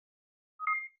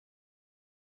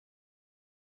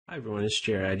Hi everyone, it's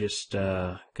Jerry. I just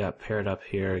got paired up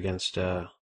here against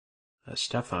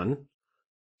Stefan.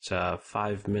 It's a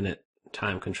 5-minute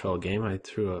time control game. I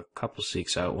threw a couple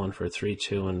seeks out, one for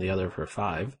 3-2 and the other for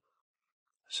 5.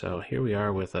 So here we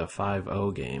are with a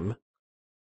 5-0 game.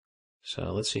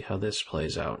 So let's see how this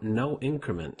plays out. No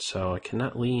increment, so I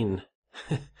cannot lean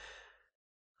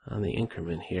on the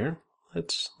increment here.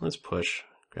 Let's push,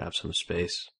 grab some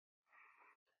space.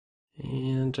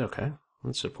 And okay.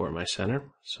 Let's support my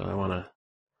center. So I want to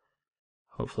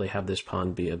hopefully have this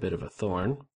pawn be a bit of a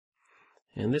thorn.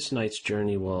 And this knight's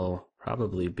journey will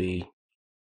probably be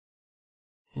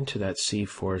into that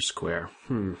c4 square.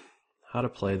 How to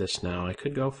play this now? I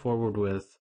could go forward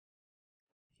with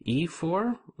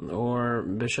e4 or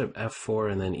bishop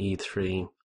f4 and then e3.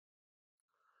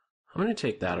 I'm going to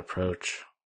take that approach.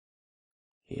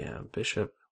 Yeah,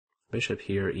 bishop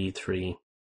here, e3.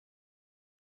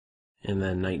 And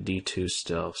then knight d2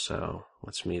 still, so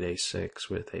let's meet a6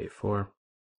 with a4.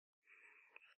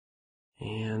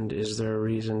 And is there a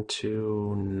reason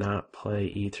to not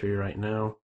play e3 right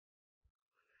now?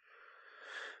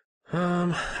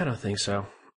 I don't think so.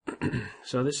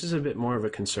 So this is a bit more of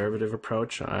a conservative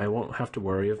approach. I won't have to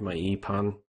worry of my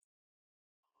e-pawn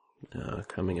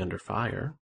coming under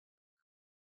fire.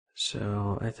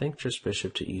 So I think just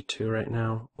bishop to e2 right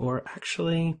now, or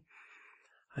actually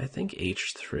I think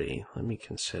h3. Let me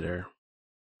consider.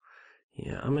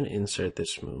 Yeah, I'm going to insert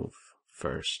this move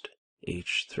first,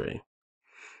 h3.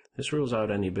 This rules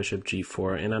out any bishop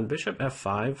g4, and on bishop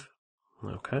f5,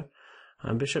 okay,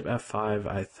 on bishop f5,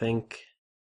 I think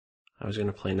I was going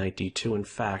to play knight d2. In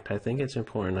fact, I think it's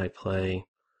important I play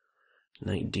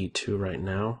knight d2 right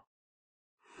now.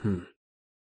 I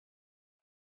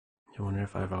wonder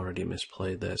if I've already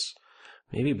misplayed this.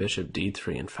 Maybe bishop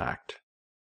d3, in fact.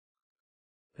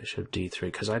 Bishop d3,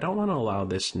 because I don't want to allow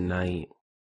this knight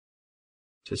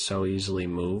to so easily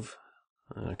move,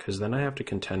 because then I have to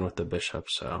contend with the bishop,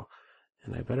 so,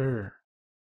 and I better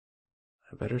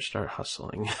start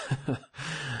hustling.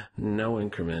 No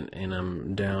increment, and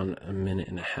I'm down a minute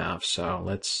and a half, so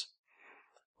let's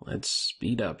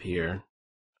speed up here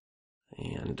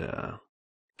and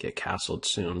get castled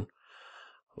soon.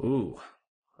 Ooh,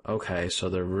 okay, so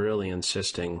they're really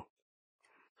insisting.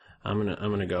 I'm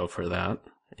gonna go for that.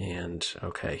 And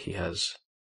okay, he has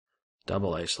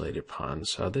double isolated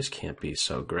pawns, so this can't be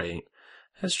so great.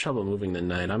 Has trouble moving the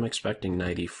knight. I'm expecting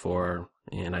knight e4,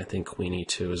 and I think queen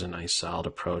e2 is a nice solid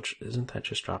approach. Isn't that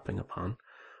just dropping a pawn?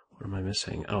 What am I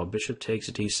missing? Oh, bishop takes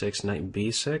d6, knight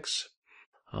b6.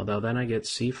 Although then I get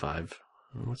c5.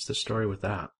 What's the story with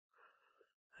that?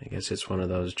 I guess it's one of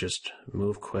those just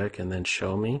move quick and then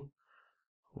show me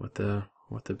what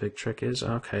the big trick is.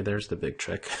 Okay, there's the big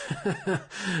trick.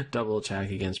 Double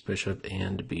attack against bishop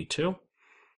and b2.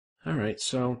 All right,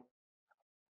 so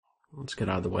let's get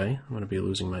out of the way. I'm going to be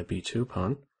losing my b2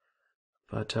 pawn.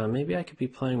 But maybe I could be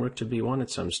playing rook to b1 at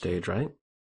some stage, right?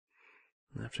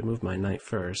 I have to move my knight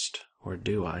first, or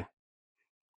do I?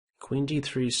 Queen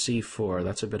d3, c4,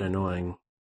 that's a bit annoying.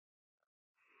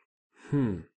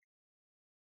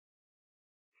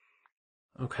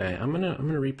 Okay, I'm gonna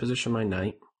reposition my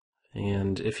knight.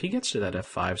 And if he gets to that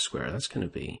f5 square, that's going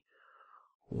to be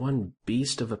one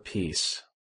beast of a piece.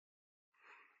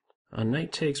 On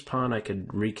knight takes pawn, I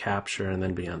could recapture and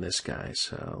then be on this guy.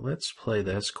 So let's play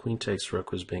this. Queen takes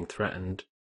rook was being threatened.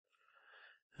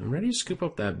 I'm ready to scoop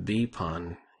up that b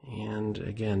pawn. And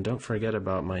again, don't forget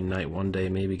about my knight one day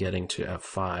maybe getting to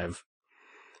f5.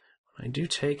 When I do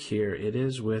take here, it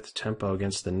is with tempo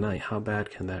against the knight. How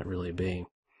bad can that really be?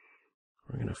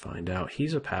 We're going to find out.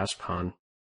 He's a pass pawn.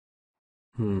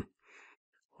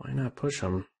 Why not push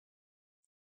him?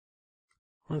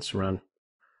 Let's run.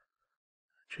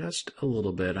 Just a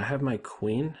little bit. I have my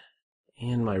queen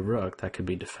and my rook that could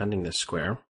be defending this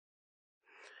square.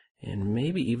 And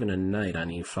maybe even a knight on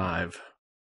e5.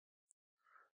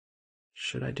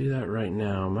 Should I do that right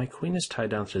now? My queen is tied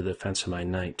down to the defense of my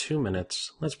knight. 2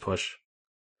 minutes. Let's push.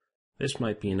 This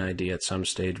might be an idea at some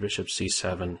stage. Bishop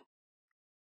c7.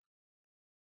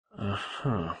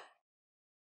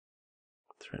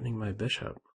 Threatening my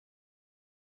bishop.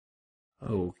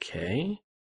 Okay.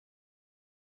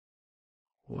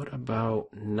 What about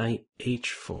knight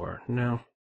h4? No.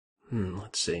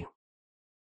 Let's see.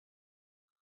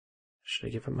 Should I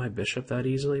give up my bishop that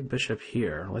easily? Bishop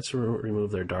here. Let's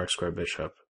remove their dark square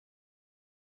bishop.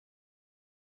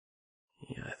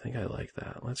 Yeah, I think I like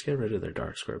that. Let's get rid of their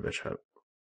dark square bishop.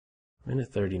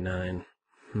 Minute 39.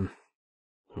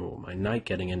 Oh, my knight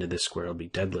getting into this square will be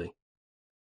deadly.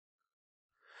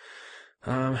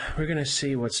 We're going to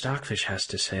see what Stockfish has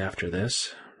to say after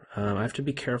this. I have to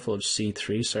be careful of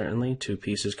c3, certainly. 2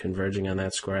 pieces converging on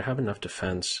that square. I have enough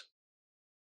defense.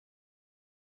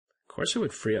 Of course, it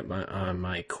would free up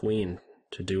my queen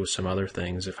to do some other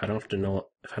things. If I don't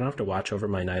have to watch over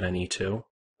my knight on e2,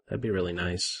 that'd be really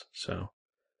nice. So,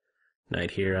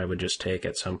 knight here, I would just take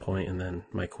at some point, and then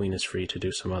my queen is free to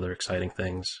do some other exciting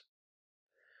things.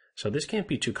 So this can't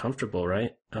be too comfortable,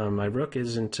 right? My rook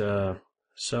isn't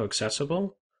so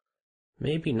accessible.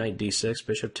 Maybe knight d6,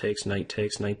 bishop takes, knight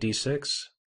d6. That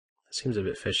seems a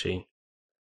bit fishy.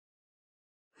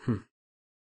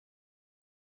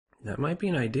 That might be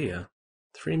an idea.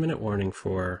 3-minute warning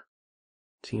for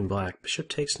Team Black. Bishop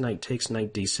takes, knight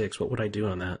d6. What would I do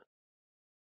on that?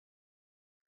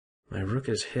 My rook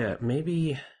is hit.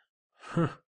 Maybe...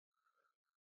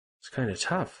 It's kind of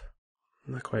tough.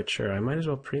 I'm not quite sure. I might as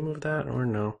well pre-move that, or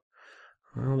no.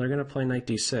 Well, they're going to play knight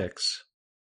d6.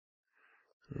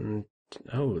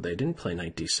 Oh, they didn't play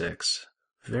knight d6.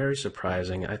 Very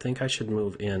surprising. I think I should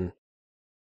move in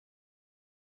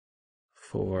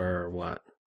for what?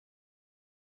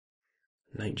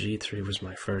 Knight g3 was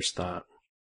my first thought.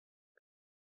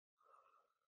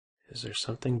 Is there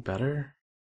something better?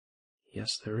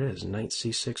 Yes, there is. Knight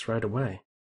c6 right away.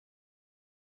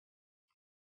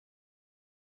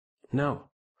 No.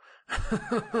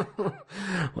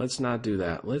 Let's not do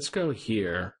that. Let's go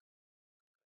here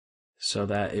so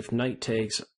that if knight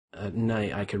takes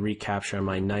knight, I could recapture, and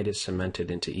my knight is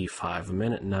cemented into e5. A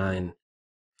minute 9.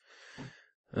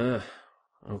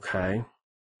 Okay.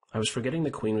 I was forgetting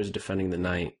the queen was defending the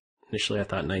knight. Initially, I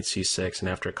thought knight c6, and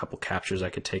after a couple captures, I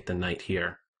could take the knight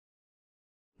here.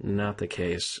 Not the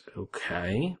case.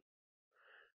 Okay.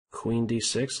 Queen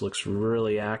d6 looks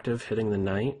really active, hitting the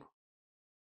knight.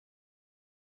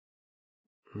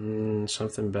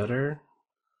 Something better?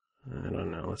 I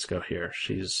don't know. Let's go here.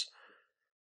 She's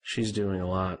doing a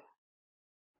lot.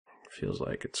 Feels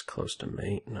like it's close to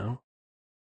mate, no?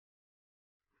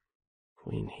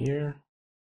 Queen here.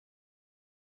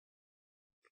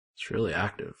 It's really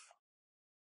active.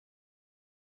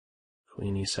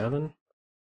 Queen e7.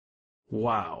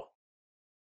 Wow.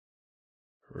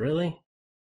 Really?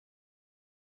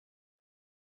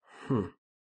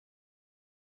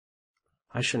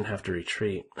 I shouldn't have to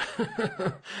retreat.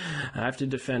 I have to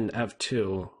defend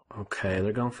f2. Okay,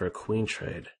 they're going for a queen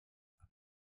trade.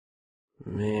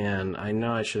 Man, I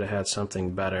know I should have had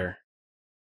something better.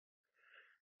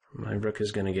 My rook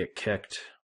is going to get kicked.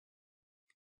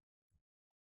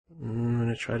 I'm going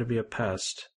to try to be a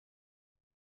pest.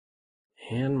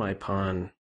 And my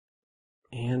pawn.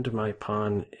 And my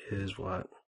pawn is what?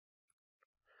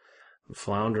 I'm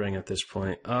floundering at this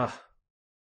point.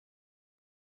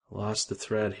 Lost the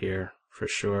thread here, for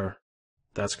sure.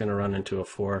 That's going to run into a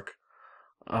fork.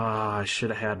 I should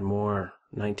have had more.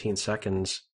 19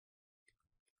 seconds.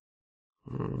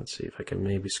 Let's see if I can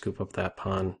maybe scoop up that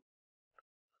pawn.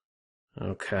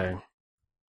 Okay.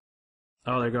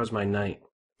 Oh, there goes my knight.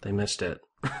 They missed it.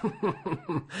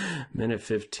 Minute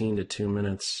 15 to 2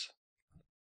 minutes.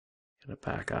 Gotta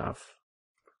back off.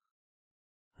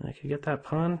 I could get that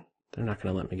pawn. They're not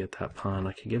going to let me get that pawn.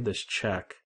 I could give this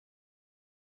check.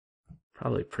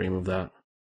 Probably pre-move that.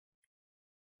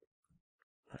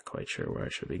 Not quite sure where I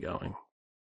should be going.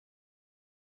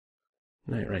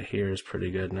 Knight right here is pretty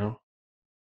good, no?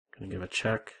 Gonna give a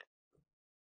check.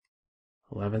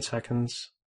 11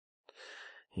 seconds.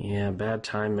 Yeah, bad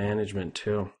time management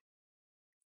too.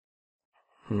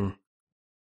 I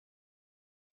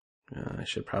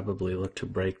should probably look to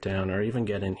break down or even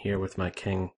get in here with my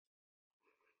king.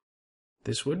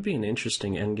 This would be an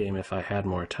interesting endgame if I had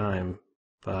more time,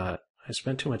 but I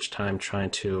spent too much time trying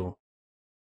to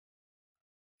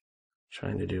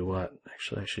do what?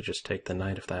 Actually, I should just take the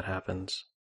knight if that happens.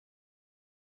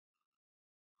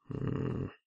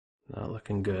 Not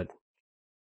looking good.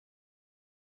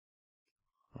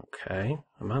 Okay,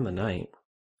 I'm on the knight.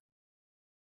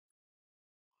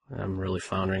 I'm really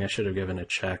floundering. I should have given a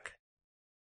check.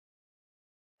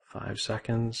 5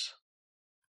 seconds.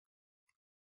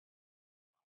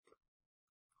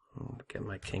 Get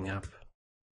my king up.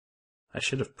 I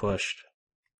should have pushed.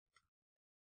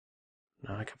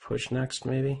 Now I could push next,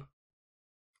 maybe.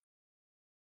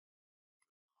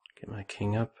 Get my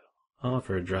king up. I'll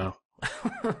offer a draw.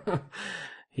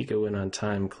 He could win on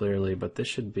time, clearly, but this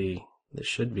should be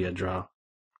a draw.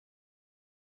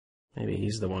 Maybe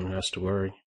he's the one who has to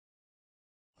worry.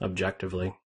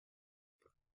 Objectively.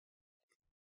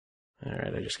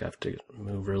 Alright, I just have to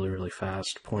move really, really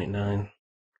fast. 0.9.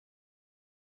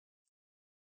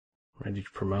 Ready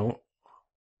to promote.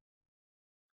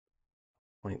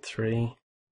 0.3.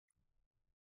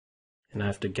 And I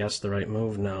have to guess the right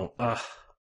move? No.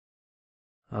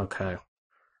 Okay.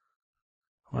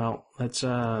 Well, let's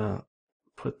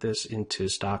put this into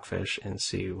Stockfish and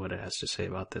see what it has to say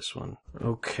about this one.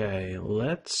 Okay,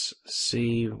 let's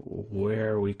see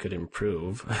where we could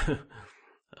improve.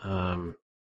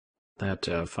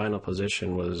 That final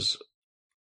position was,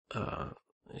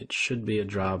 it should be a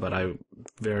draw, but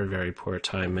very, very poor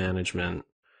time management.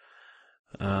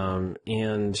 I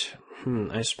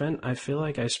feel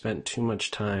like I spent too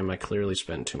much time, I clearly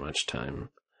spent too much time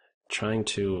trying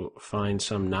to find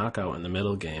some knockout in the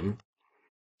middle game.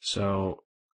 So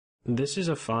this is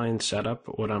a fine setup.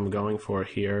 What I'm going for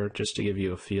here, just to give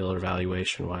you a feel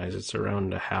evaluation-wise, it's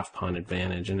around a half-pawn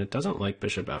advantage, and it doesn't like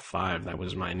bishop f5. That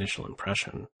was my initial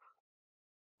impression.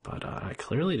 But I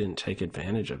clearly didn't take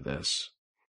advantage of this.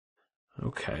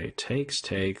 Okay, takes.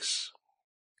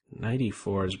 Knight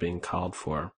e4 is being called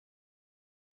for.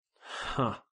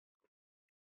 Huh.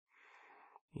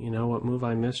 You know what move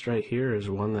I missed right here is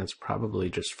one that's probably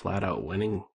just flat out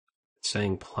winning. It's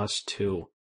saying +2.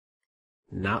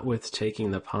 Not with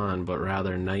taking the pawn, but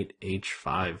rather knight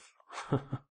h5.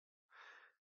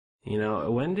 You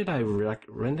know, when did I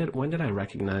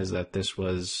recognize that this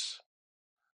was?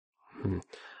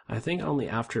 I think only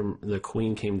after the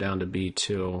queen came down to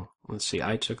b2. Let's see,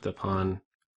 I took the pawn.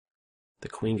 The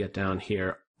queen get down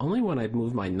here. Only when I'd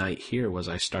move my knight here was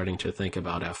I starting to think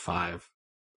about f5.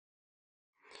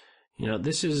 You know,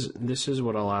 this is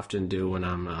what I'll often do when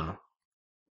I'm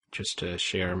just to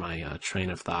share my train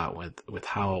of thought with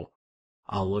how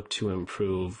I'll look to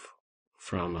improve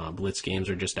from Blitz games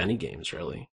or just any games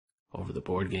really over the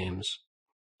board games.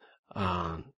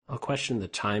 I'll question the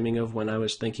timing of when I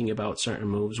was thinking about certain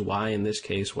moves. Why in this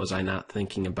case was I not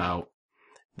thinking about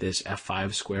this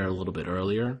f5 square a little bit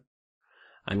earlier?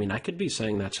 I mean, I could be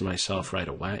saying that to myself right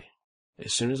away.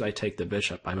 As soon as I take the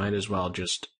bishop, I might as well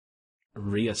just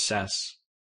reassess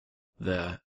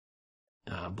the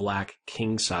black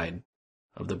king side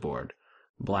of the board,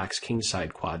 black's king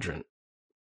side quadrant,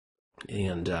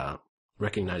 and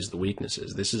recognize the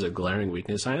weaknesses. This is a glaring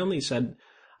weakness. I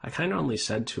kind of only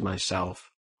said to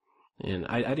myself, and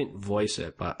I didn't voice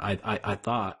it, but I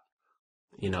thought,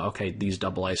 you know, okay, these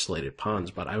double isolated pawns,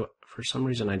 but for some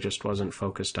reason I just wasn't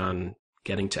focused on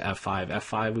getting to f5.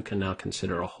 f5 we can now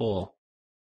consider a hole,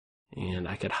 and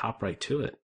I could hop right to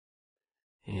it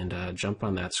and jump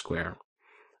on that square.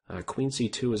 Queen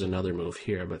c2 is another move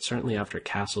here, but certainly after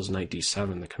castles knight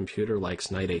d7, the computer likes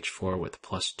knight h4 with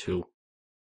 +2.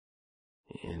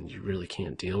 And you really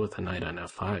can't deal with a knight on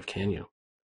f5, can you?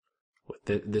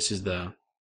 This is the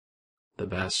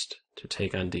best to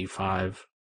take on d5.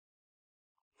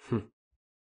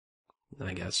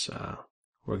 I guess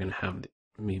we're going to have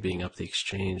me being up the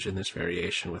exchange in this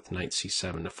variation with knight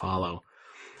c7 to follow.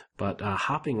 But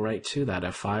hopping right to that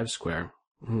f5 square,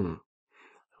 I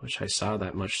wish I saw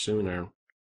that much sooner.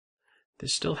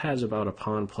 This still has about a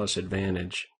pawn plus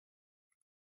advantage.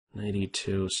 Knight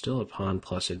e2, still a pawn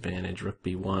plus advantage. Rook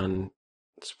b1,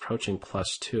 it's approaching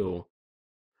 +2.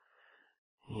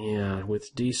 Yeah,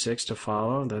 with d6 to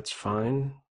follow, that's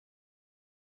fine.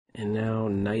 And now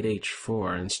knight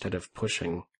h4 instead of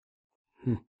pushing.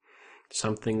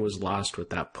 Something was lost with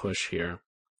that push here.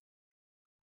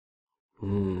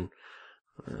 I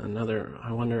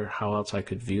wonder how else I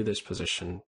could view this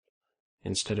position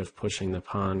instead of pushing the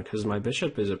pawn, because my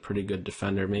bishop is a pretty good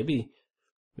defender. Maybe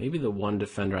the one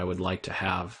defender I would like to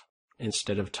have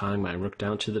instead of tying my rook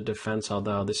down to the defense,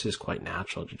 although this is quite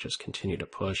natural to just continue to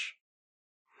push.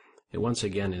 It once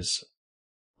again is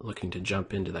looking to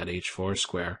jump into that h4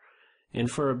 square. And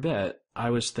for a bit, I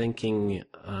was thinking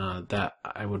that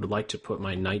I would like to put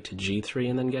my knight to g3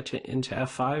 and then get into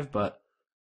f5, but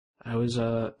I was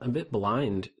a bit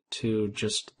blind to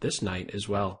just this knight as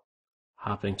well,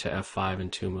 hopping to f5 in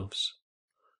 2 moves.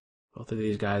 Both of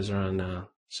these guys are on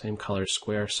same color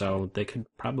square, so they could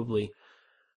probably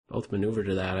both maneuver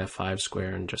to that f5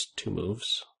 square in just 2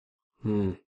 moves.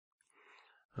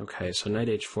 Okay, so knight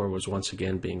h4 was once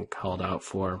again being called out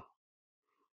for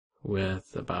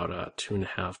with about a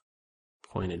 2.5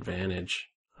 point advantage.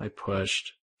 I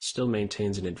pushed, still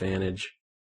maintains an advantage.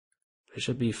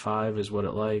 Bishop b5 is what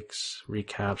it likes.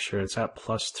 Recapture, it's at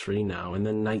 +3 now. And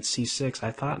then knight c6,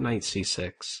 I thought knight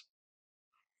c6.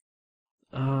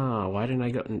 Why didn't I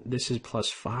go? This is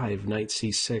 +5, knight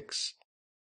c6.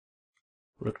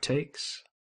 Rook takes,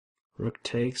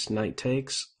 knight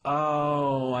takes.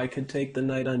 Oh, I could take the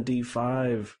knight on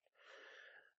d5.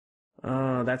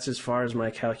 That's as far as my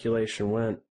calculation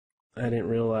went. I didn't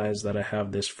realize that I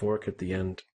have this fork at the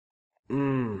end.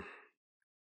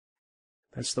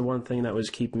 That's the one thing that was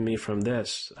keeping me from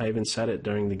this. I even said it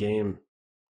during the game.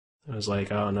 I was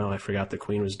like, oh no, I forgot the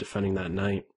queen was defending that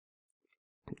knight.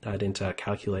 I didn't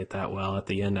calculate that well. At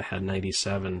the end, I had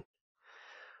 97.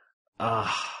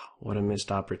 What a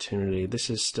missed opportunity. This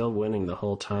is still winning the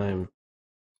whole time.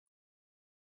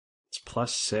 It's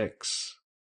 +6,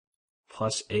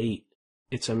 +8.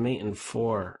 It's a mate in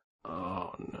 4.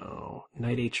 Oh no.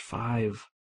 Knight H5.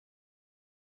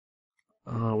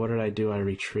 Oh, what did I do? I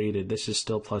retreated. This is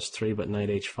still +3, but Knight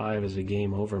H5 is a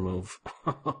game over move.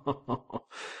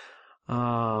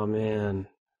 Oh man.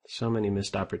 So many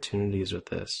missed opportunities with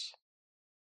this.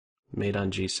 Mate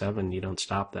on G7, you don't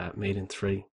stop that. Mate in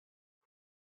 3.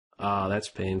 Ah, that's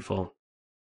painful.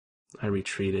 I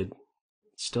retreated.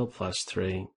 Still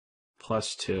 +3.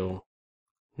 +2.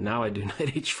 Now I do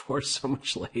Knight H4 so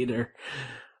much later.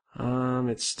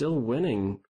 It's still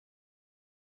winning.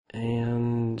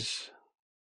 And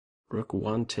Rook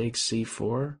 1 takes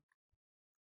C4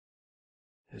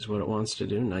 is what it wants to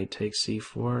do. Knight takes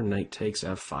C4. Knight takes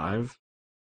F5.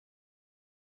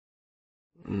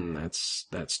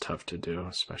 That's tough to do,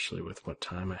 especially with what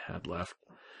time I had left.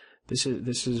 This had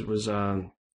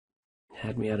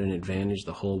me at an advantage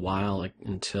the whole while, like,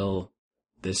 until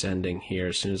this ending here.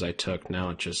 As soon as I took, now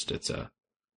it's a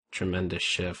tremendous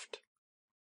shift.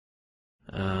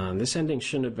 This ending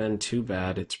shouldn't have been too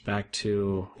bad. It's back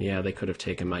to, yeah, they could have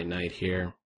taken my knight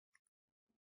here.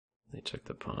 They took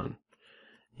the pawn.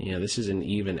 Yeah, this is an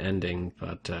even ending,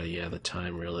 but yeah, the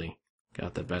time really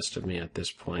got the best of me at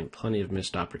this point. Plenty of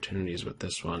missed opportunities with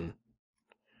this one.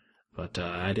 But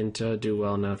I didn't do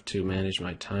well enough to manage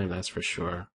my time, that's for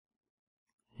sure.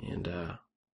 And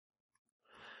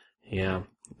yeah,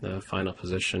 the final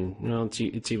position, you know,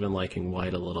 it's even liking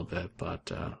white a little bit,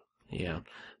 but yeah,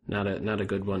 not a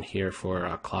good one here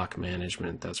for clock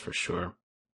management, that's for sure.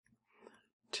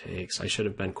 Takes. I should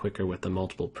have been quicker with the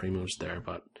multiple pre-moves there,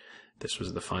 but this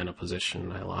was the final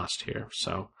position I lost here.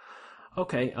 So,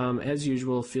 okay, as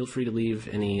usual, feel free to leave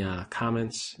any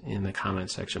comments in the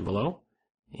comment section below,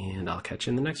 and I'll catch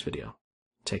you in the next video.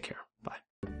 Take care. Bye.